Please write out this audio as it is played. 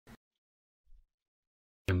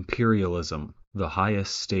Imperialism, the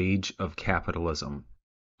Highest Stage of Capitalism.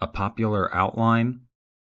 A Popular Outline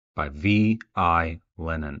by V. I.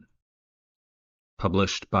 Lenin.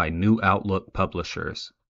 Published by New Outlook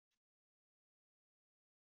Publishers.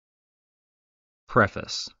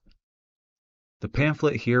 Preface. The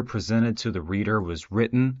pamphlet here presented to the reader was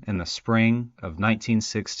written in the spring of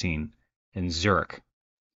 1916 in Zurich.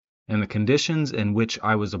 In the conditions in which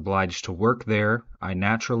I was obliged to work there, I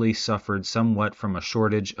naturally suffered somewhat from a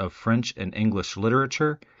shortage of French and English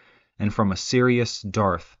literature, and from a serious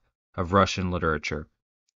dearth of Russian literature.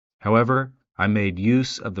 However, I made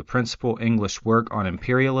use of the principal English work on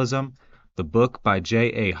Imperialism, the book by J.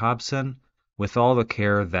 A. Hobson, with all the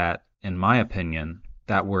care that, in my opinion,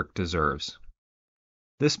 that work deserves.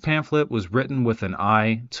 This pamphlet was written with an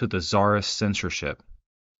eye to the Tsarist censorship.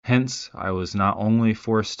 Hence, I was not only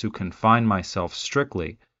forced to confine myself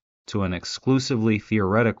strictly to an exclusively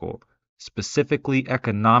theoretical, specifically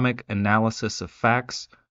economic analysis of facts,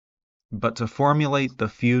 but to formulate the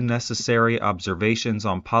few necessary observations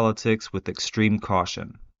on politics with extreme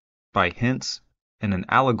caution, by hints in an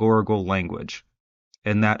allegorical language,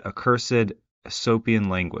 in that accursed Aesopian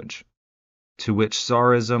language, to which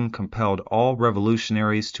Tsarism compelled all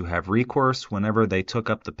revolutionaries to have recourse whenever they took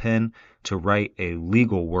up the pen to write a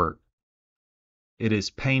legal work. It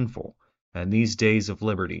is painful, in these days of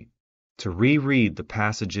liberty, to reread the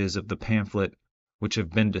passages of the pamphlet which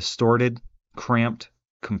have been distorted, cramped,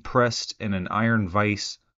 compressed in an iron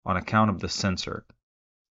vice on account of the censor.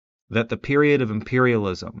 That the period of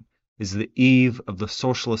imperialism is the eve of the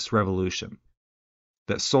socialist revolution.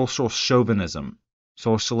 That social chauvinism,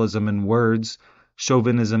 socialism in words,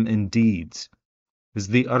 chauvinism in deeds, is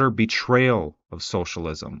the utter betrayal of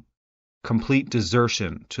socialism, complete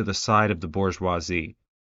desertion to the side of the bourgeoisie.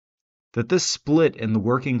 That this split in the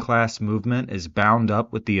working class movement is bound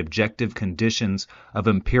up with the objective conditions of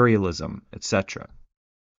imperialism, etc.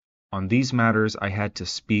 On these matters I had to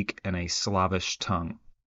speak in a Slavish tongue,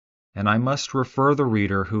 and I must refer the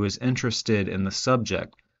reader who is interested in the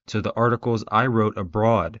subject to the articles I wrote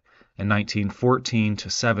abroad in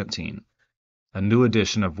 1914-17, a new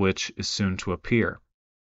edition of which is soon to appear.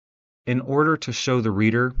 In order to show the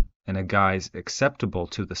reader, in a guise acceptable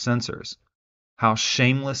to the censors, how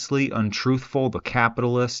shamelessly untruthful the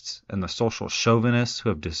capitalists and the social chauvinists who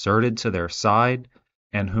have deserted to their side,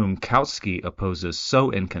 and whom Kautsky opposes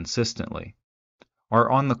so inconsistently, are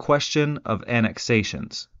on the question of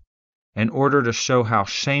annexations, in order to show how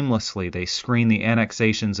shamelessly they screen the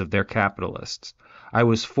annexations of their capitalists, I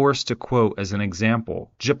was forced to quote as an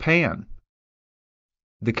example Japan.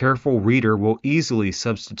 The careful reader will easily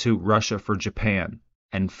substitute Russia for Japan,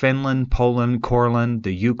 and Finland, Poland, Courland,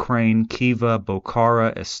 the Ukraine, Khiva,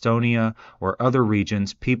 Bokhara, Estonia, or other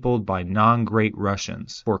regions peopled by non-Great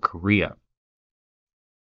Russians for Korea.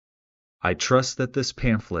 I trust that this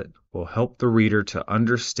pamphlet will help the reader to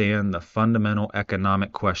understand the fundamental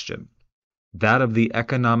economic question, that of the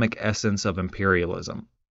economic essence of imperialism.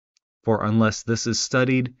 For unless this is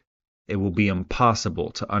studied, it will be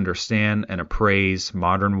impossible to understand and appraise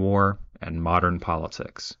modern war and modern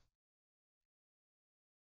politics.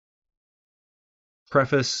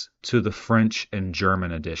 Preface to the French and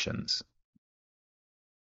German editions.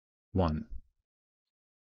 1.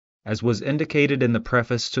 As was indicated in the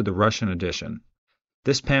preface to the Russian edition,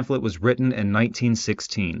 this pamphlet was written in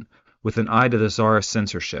 1916 with an eye to the Tsarist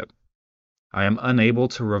censorship. I am unable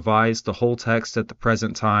to revise the whole text at the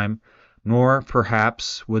present time, nor,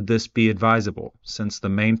 perhaps, would this be advisable, since the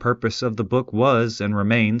main purpose of the book was and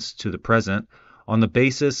remains, to the present, on the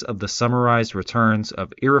basis of the summarized returns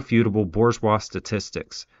of irrefutable bourgeois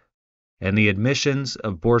statistics, and the admissions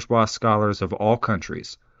of bourgeois scholars of all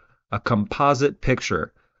countries, a composite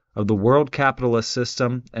picture of the world capitalist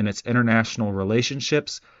system and its international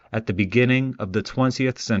relationships at the beginning of the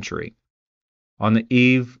 20th century, on the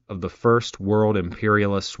eve of the First World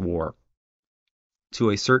Imperialist War. To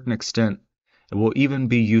a certain extent, it will even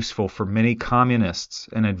be useful for many communists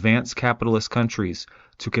and advanced capitalist countries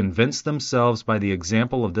to convince themselves by the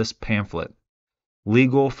example of this pamphlet,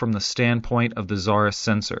 legal from the standpoint of the Tsarist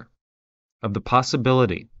censor, of the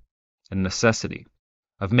possibility and necessity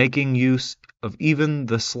of making use of even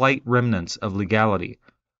the slight remnants of legality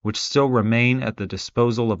which still remain at the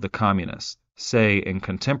disposal of the communists, say in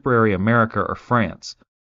contemporary America or France,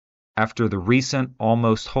 after the recent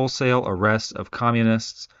almost wholesale arrest of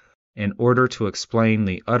communists in order to explain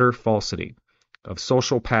the utter falsity of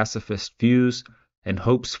social pacifist views and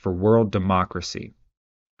hopes for world democracy.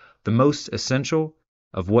 The most essential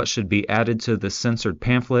of what should be added to this censored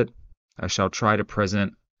pamphlet I shall try to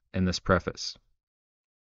present in this preface.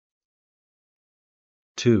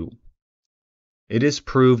 2. It is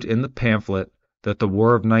proved in the pamphlet that the War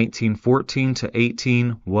of 1914 to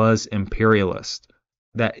 18 was imperialist,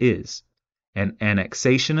 that is, an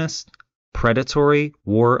annexationist, predatory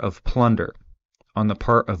war of plunder on the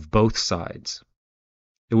part of both sides.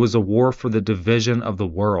 It was a war for the division of the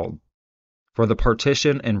world, for the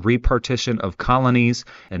partition and repartition of colonies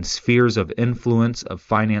and spheres of influence of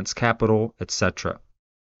finance capital, etc.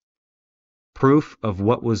 Proof of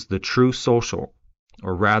what was the true social,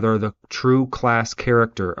 or rather the true class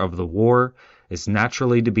character of the war is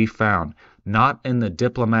naturally to be found not in the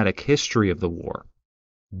diplomatic history of the war,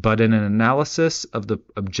 but in an analysis of the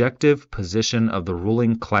objective position of the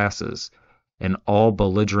ruling classes in all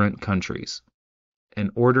belligerent countries. In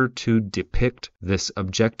order to depict this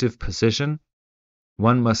objective position,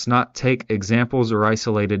 one must not take examples or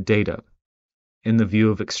isolated data. In the view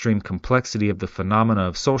of extreme complexity of the phenomena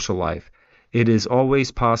of social life, it is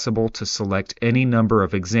always possible to select any number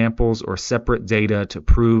of examples or separate data to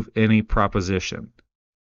prove any proposition.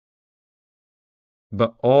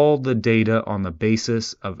 But all the data on the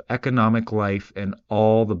basis of economic life in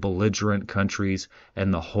all the belligerent countries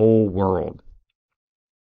and the whole world.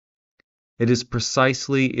 It is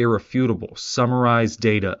precisely irrefutable, summarized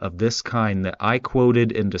data of this kind that I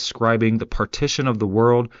quoted in describing the partition of the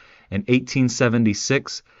world in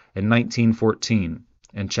 1876 and 1914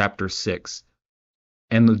 in Chapter 6,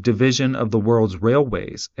 and the division of the world's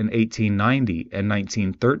railways in 1890 and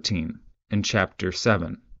 1913 in Chapter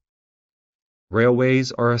 7.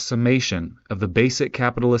 Railways are a summation of the basic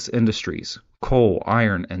capitalist industries, coal,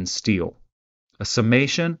 iron, and steel. A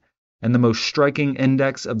summation and the most striking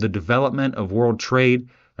index of the development of world trade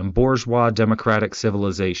and bourgeois democratic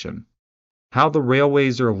civilization. How the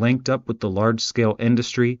railways are linked up with the large-scale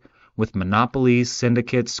industry, with monopolies,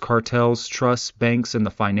 syndicates, cartels, trusts, banks, and the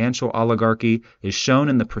financial oligarchy is shown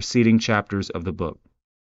in the preceding chapters of the book.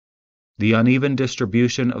 The uneven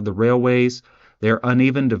distribution of the railways, their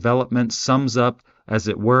uneven development sums up, as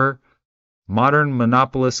it were, modern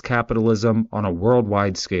monopolist capitalism on a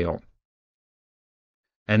worldwide scale.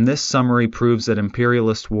 And this summary proves that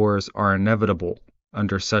imperialist wars are inevitable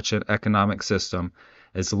under such an economic system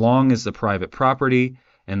as long as the private property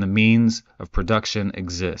and the means of production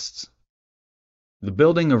exists. The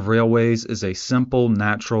building of railways is a simple,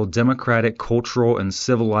 natural, democratic, cultural, and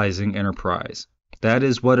civilizing enterprise. That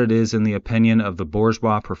is what it is in the opinion of the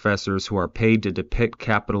bourgeois professors who are paid to depict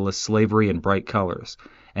capitalist slavery in bright colors,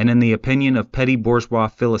 and in the opinion of petty bourgeois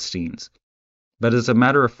Philistines. But as a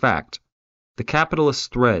matter of fact, the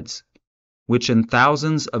capitalist threads, which in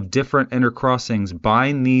thousands of different intercrossings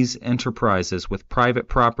bind these enterprises with private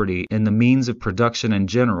property and the means of production in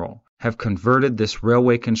general, have converted this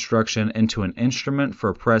railway construction into an instrument for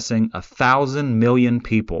oppressing 1,000 million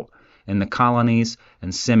people in the colonies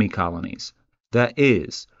and semi-colonies. That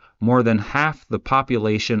is, more than half the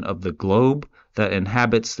population of the globe that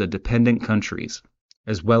inhabits the dependent countries,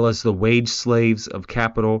 as well as the wage slaves of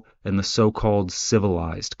capital in the so-called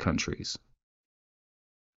civilized countries.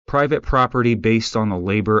 Private property based on the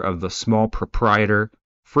labor of the small proprietor,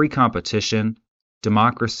 free competition,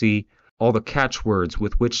 democracy, all the catchwords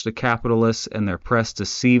with which the capitalists and their press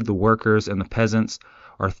deceive the workers and the peasants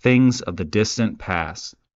are things of the distant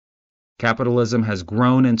past. Capitalism has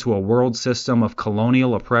grown into a world system of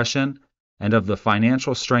colonial oppression and of the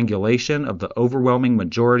financial strangulation of the overwhelming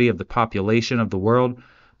majority of the population of the world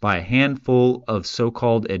by a handful of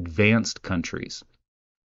so-called advanced countries.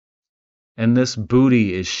 And this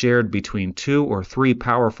booty is shared between 2 or 3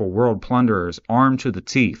 powerful world plunderers armed to the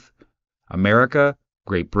teeth, America,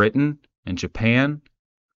 Great Britain, and Japan,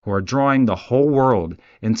 who are drawing the whole world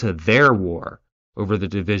into their war over the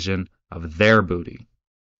division of their booty.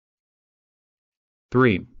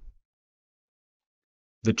 3.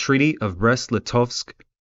 The Treaty of Brest-Litovsk,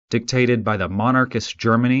 dictated by the monarchist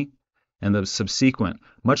Germany, and the subsequent,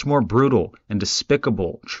 much more brutal and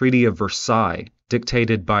despicable Treaty of Versailles,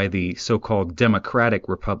 dictated by the so-called democratic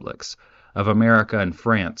republics of America and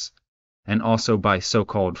France, and also by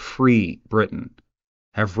so-called free Britain,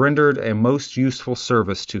 have rendered a most useful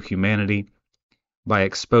service to humanity by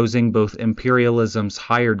exposing both imperialism's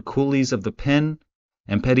hired coolies of the pen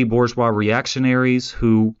and petty bourgeois reactionaries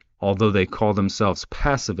who, although they call themselves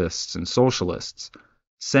pacifists and socialists,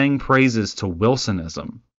 sang praises to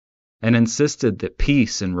Wilsonism and insisted that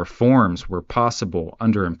peace and reforms were possible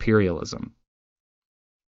under imperialism.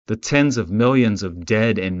 The tens of millions of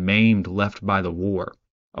dead and maimed left by the war,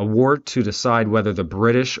 a war to decide whether the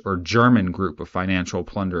British or German group of financial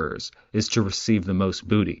plunderers is to receive the most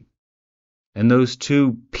booty. And those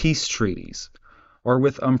 2 peace treaties are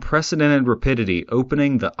with unprecedented rapidity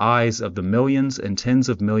opening the eyes of the millions and tens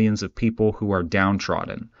of millions of people who are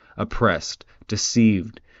downtrodden, oppressed,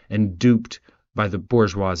 deceived, and duped by the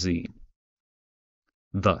bourgeoisie.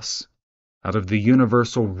 Thus, out of the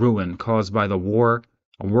universal ruin caused by the war,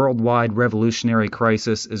 a worldwide revolutionary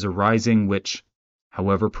crisis is arising which,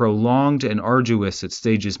 however prolonged and arduous its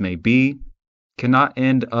stages may be, cannot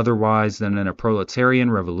end otherwise than in a proletarian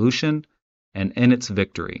revolution and in its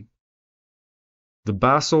victory. The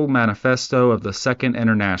Basel Manifesto of the Second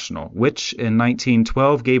International, which in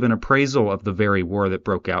 1912 gave an appraisal of the very war that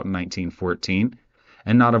broke out in 1914,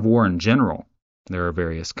 and not of war in general. There are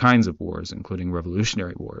various kinds of wars, including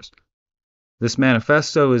revolutionary wars. This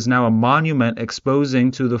manifesto is now a monument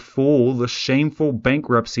exposing to the full the shameful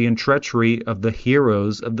bankruptcy and treachery of the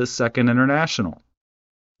heroes of the Second International.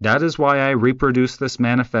 That is why I reproduce this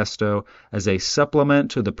manifesto as a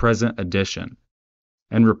supplement to the present edition.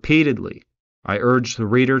 And repeatedly, I urge the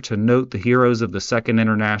reader to note the heroes of the Second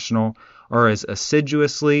International are as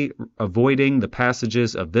assiduously avoiding the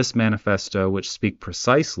passages of this manifesto which speak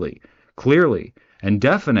precisely, clearly, and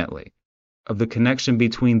definitely of the connection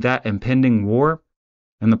between that impending war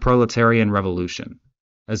and the proletarian revolution,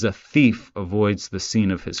 as a thief avoids the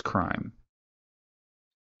scene of his crime.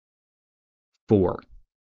 4.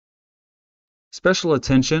 Special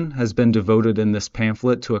attention has been devoted in this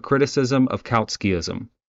pamphlet to a criticism of Kautskyism,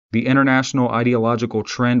 the international ideological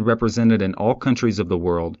trend represented in all countries of the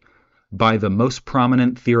world by the most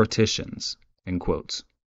prominent theoreticians, in quotes.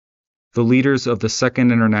 The leaders of the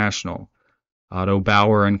Second International, Otto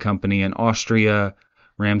Bauer and Company in Austria,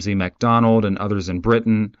 Ramsay MacDonald and others in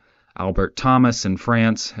Britain, Albert Thomas in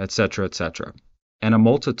France, etc., etc., and a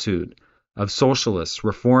multitude of socialists,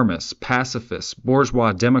 reformists, pacifists,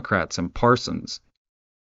 bourgeois Democrats, and parsons.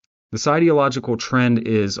 This ideological trend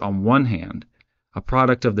is, on one hand, a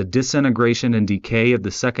product of the disintegration and decay of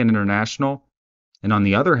the Second International, and on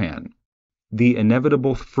the other hand, the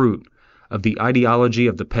inevitable fruit of the ideology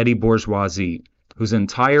of the petty bourgeoisie, whose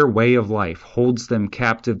entire way of life holds them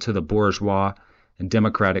captive to the bourgeois and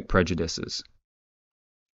democratic prejudices.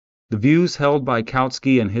 The views held by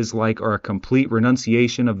Kautsky and his like are a complete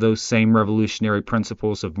renunciation of those same revolutionary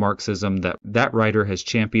principles of Marxism that writer has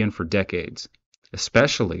championed for decades,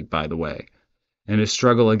 especially, by the way, in his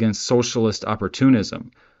struggle against socialist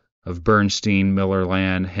opportunism of Bernstein,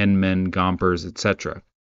 Millerland, Henman, Gompers, etc.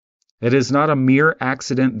 It is not a mere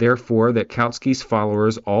accident, therefore, that Kautsky's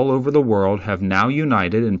followers all over the world have now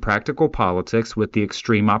united in practical politics with the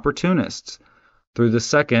extreme opportunists through the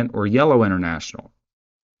Second or Yellow International,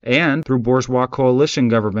 and through bourgeois coalition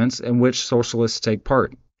governments in which socialists take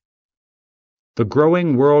part. The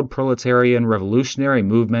growing world proletarian revolutionary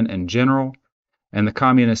movement in general, and the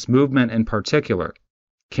communist movement in particular,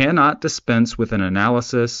 cannot dispense with an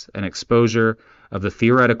analysis and exposure of the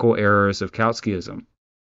theoretical errors of Kautskyism.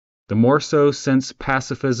 The more so since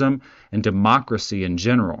pacifism and democracy in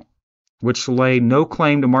general, which lay no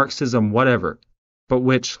claim to Marxism whatever, but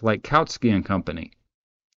which, like Kautsky and Company,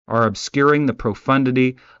 are obscuring the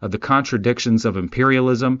profundity of the contradictions of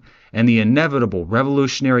imperialism and the inevitable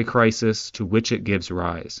revolutionary crisis to which it gives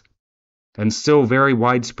rise, and still very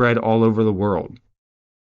widespread all over the world.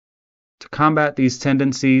 To combat these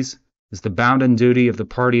tendencies is the bounden duty of the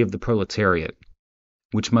party of the proletariat,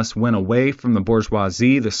 which must win away from the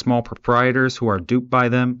bourgeoisie the small proprietors who are duped by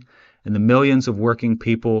them, and the millions of working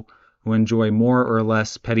people who enjoy more or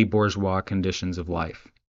less petty bourgeois conditions of life.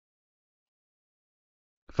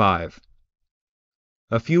 5.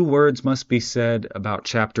 A few words must be said about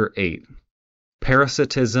Chapter 8,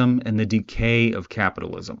 Parasitism and the Decay of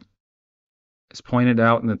Capitalism. As pointed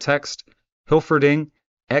out in the text, Hilferding,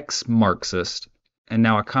 ex-Marxist, and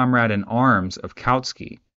now a comrade in arms of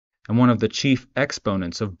Kautsky, and one of the chief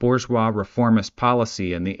exponents of bourgeois reformist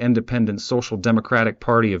policy in the Independent Social Democratic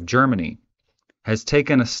Party of Germany, has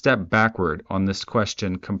taken a step backward on this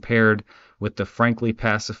question compared with the frankly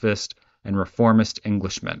pacifist and reformist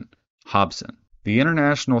Englishman, Hobson. The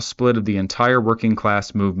international split of the entire working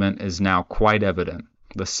class movement is now quite evident,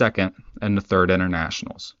 the Second and the Third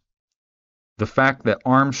Internationals. The fact that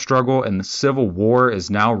armed struggle and the civil war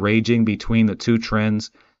is now raging between the two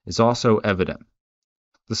trends is also evident.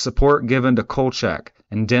 The support given to Kolchak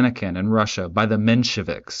and Denikin in Russia by the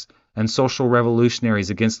Mensheviks and social revolutionaries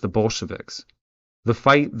against the Bolsheviks. The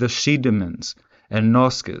fight the Schiedemans and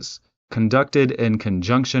Noskes conducted in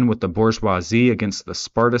conjunction with the bourgeoisie against the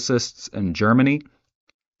Spartacists in Germany.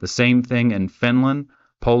 The same thing in Finland,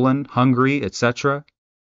 Poland, Hungary, etc.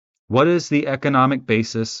 What is the economic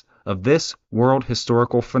basis of this world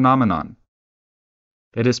historical phenomenon?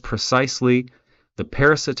 It is precisely the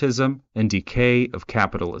parasitism and decay of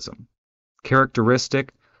capitalism,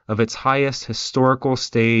 characteristic of its highest historical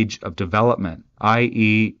stage of development,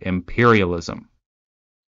 i.e., imperialism.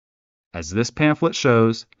 As this pamphlet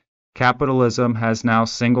shows, capitalism has now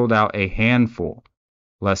singled out a handful,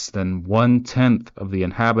 less than 1/10 of the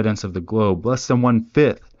inhabitants of the globe, less than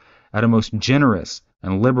 1/5 at a most generous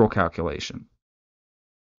and liberal calculation,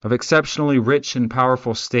 of exceptionally rich and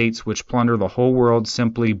powerful states which plunder the whole world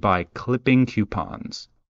simply by clipping coupons.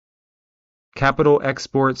 Capital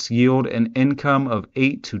exports yield an income of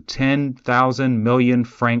 8 to 10,000 million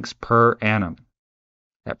francs per annum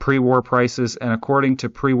at pre-war prices and according to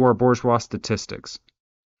pre-war bourgeois statistics.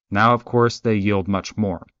 Now, of course, they yield much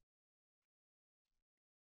more.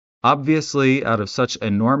 Obviously, out of such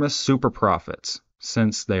enormous super profits,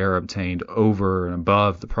 since they are obtained over and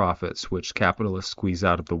above the profits which capitalists squeeze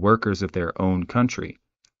out of the workers of their own country,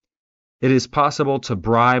 it is possible to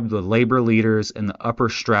bribe the labor leaders in the upper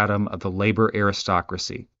stratum of the labor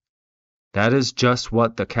aristocracy. That is just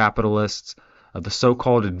what the capitalists of the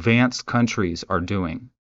so-called advanced countries are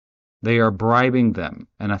doing. They are bribing them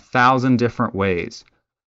in 1,000 different ways,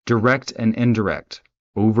 direct and indirect,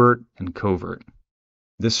 overt and covert.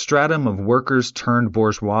 This stratum of workers turned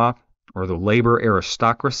bourgeois, or the labor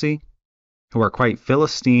aristocracy, who are quite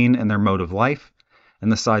Philistine in their mode of life, in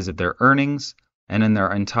the size of their earnings, and in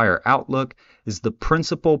their entire outlook, is the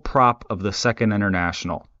principal prop of the Second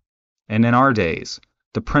International, and in our days,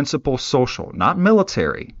 the principal social, not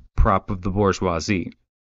military, prop of the bourgeoisie.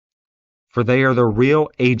 For they are the real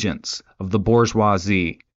agents of the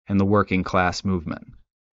bourgeoisie and the working class movement,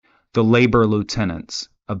 the labor lieutenants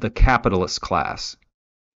of the capitalist class,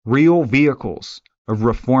 real vehicles of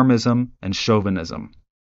reformism and chauvinism.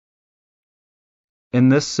 In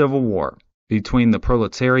this civil war between the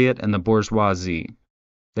proletariat and the bourgeoisie,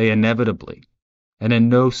 they inevitably, and in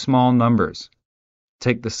no small numbers,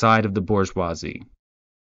 take the side of the bourgeoisie,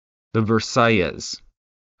 the Versaillais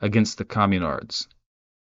against the communards.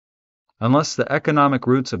 Unless the economic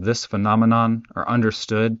roots of this phenomenon are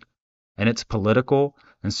understood and its political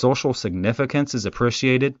and social significance is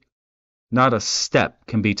appreciated, not a step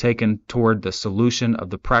can be taken toward the solution of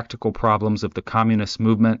the practical problems of the communist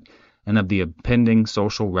movement and of the impending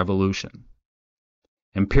social revolution.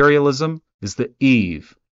 Imperialism is the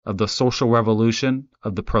eve of the social revolution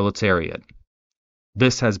of the proletariat.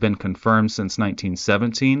 This has been confirmed since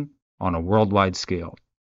 1917 on a worldwide scale.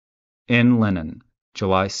 N. Lenin,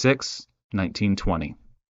 July 6, 1920.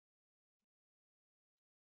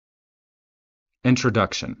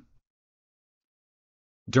 Introduction.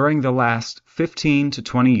 During the last 15 to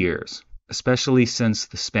 20 years, especially since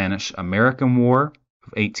the Spanish-American War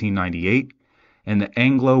of 1898 and the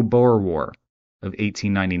Anglo-Boer War of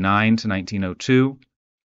 1899 to 1902,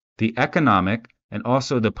 the economic and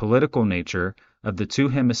also the political nature of the two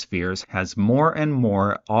hemispheres has more and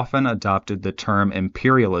more often adopted the term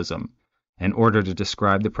imperialism in order to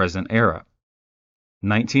describe the present era.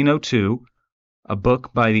 1902, a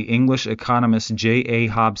book by the English economist J.A.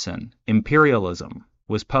 Hobson, Imperialism,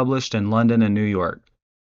 was published in London and New York.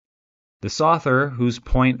 This author, whose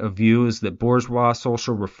point of view is that bourgeois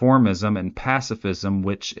social reformism and pacifism,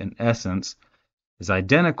 which in essence is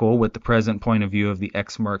identical with the present point of view of the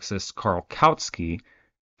ex-Marxist Karl Kautsky,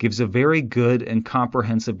 gives a very good and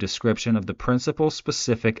comprehensive description of the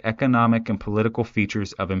principle-specific economic and political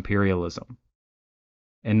features of imperialism.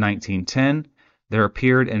 In 1910, there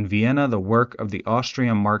appeared in Vienna the work of the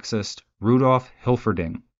Austrian Marxist Rudolf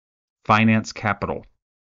Hilferding, Finance Capital.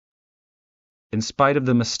 In spite of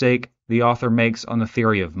the mistake the author makes on the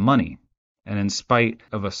theory of money, and in spite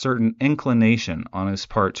of a certain inclination on his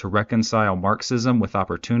part to reconcile Marxism with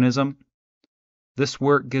opportunism, this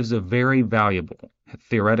work gives a very valuable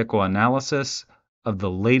theoretical analysis of the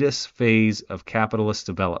latest phase of capitalist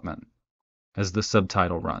development, as the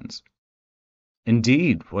subtitle runs.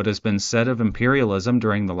 Indeed, what has been said of imperialism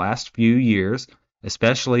during the last few years,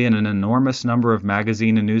 especially in an enormous number of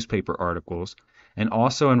magazine and newspaper articles, and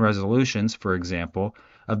also in resolutions, for example,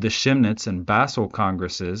 of the Chemnitz and Basel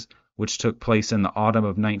Congresses, which took place in the autumn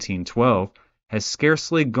of 1912, has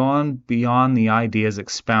scarcely gone beyond the ideas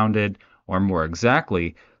expounded, or more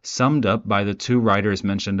exactly, summed up by the two writers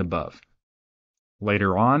mentioned above.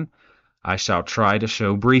 Later on, I shall try to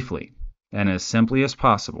show briefly, and as simply as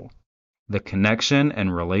possible, the connection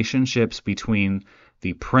and relationships between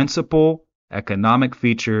the principal economic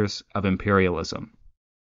features of imperialism.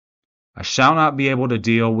 I shall not be able to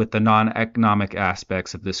deal with the non-economic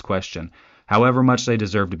aspects of this question, however much they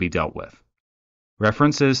deserve to be dealt with.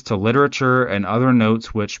 References to literature and other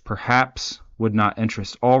notes which perhaps would not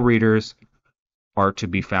interest all readers are to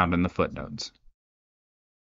be found in the footnotes.